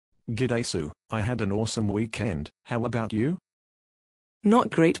G'day Sue, I had an awesome weekend. How about you? Not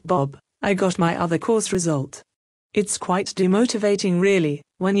great, Bob. I got my other course result. It's quite demotivating really,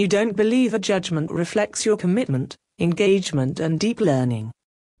 when you don't believe a judgment reflects your commitment, engagement and deep learning.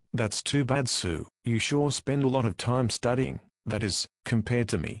 That's too bad, Sue. You sure spend a lot of time studying, that is, compared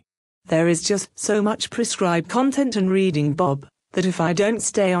to me. There is just so much prescribed content and reading, Bob, that if I don't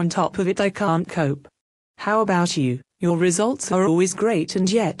stay on top of it I can't cope. How about you? Your results are always great and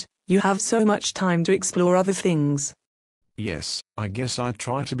yet, you have so much time to explore other things. Yes, I guess I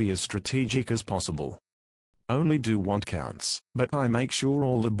try to be as strategic as possible. Only do what counts, but I make sure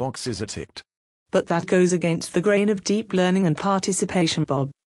all the boxes are ticked. But that goes against the grain of deep learning and participation,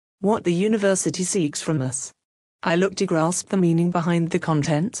 Bob. What the university seeks from us. I look to grasp the meaning behind the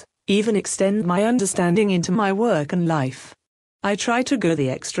content, even extend my understanding into my work and life. I try to go the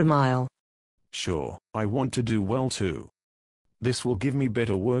extra mile. Sure, I want to do well too. This will give me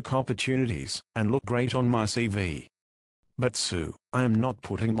better work opportunities and look great on my CV. But Sue, I am not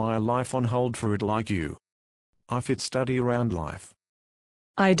putting my life on hold for it like you. I fit study around life.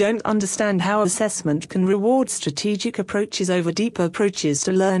 I don't understand how assessment can reward strategic approaches over deeper approaches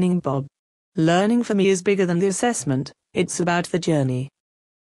to learning, Bob. Learning for me is bigger than the assessment, it's about the journey.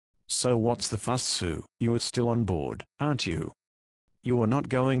 So what's the fuss, Sue? You're still on board, aren't you? You are not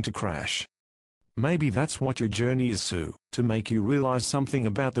going to crash. Maybe that's what your journey is, Sue, to make you realize something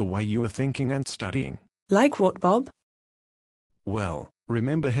about the way you are thinking and studying. Like what, Bob? Well,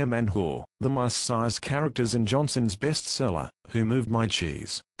 remember Hem and Haw, the mice-sized characters in Johnson's bestseller, Who Moved My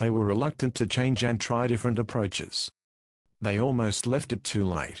Cheese? They were reluctant to change and try different approaches. They almost left it too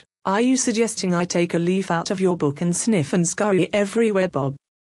late. Are you suggesting I take a leaf out of your book and sniff and scurry everywhere, Bob?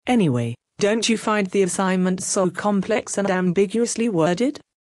 Anyway, don't you find the assignment so complex and ambiguously worded?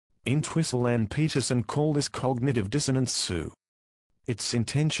 Entwistle and Peterson call this cognitive dissonance, Sue. It's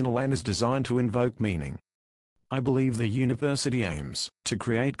intentional and is designed to invoke meaning. I believe the university aims to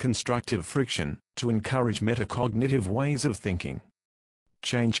create constructive friction, to encourage metacognitive ways of thinking.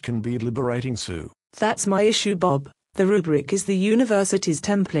 Change can be liberating, Sue. That's my issue, Bob. The rubric is the university's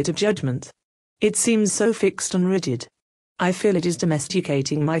template of judgment. It seems so fixed and rigid. I feel it is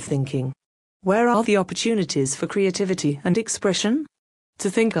domesticating my thinking. Where are the opportunities for creativity and expression? To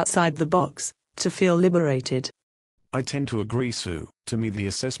think outside the box, to feel liberated. I tend to agree, Sue. To me the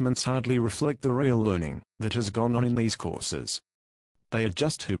assessments hardly reflect the real learning that has gone on in these courses. They are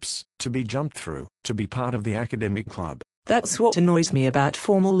just hoops to be jumped through, to be part of the academic club. That's what annoys me about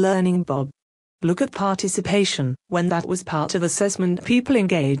formal learning, Bob. Look at participation. When that was part of assessment, people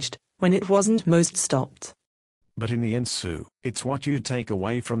engaged. When it wasn't, most stopped. But in the end, Sue, it's what you take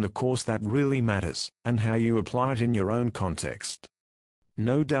away from the course that really matters, and how you apply it in your own context.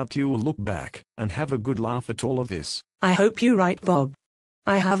 No doubt you will look back and have a good laugh at all of this. I hope you're right, Bob.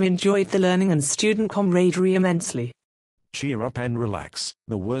 I have enjoyed the learning and student camaraderie immensely. Cheer up and relax.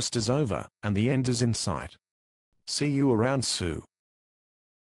 The worst is over, and the end is in sight. See you around, Sue.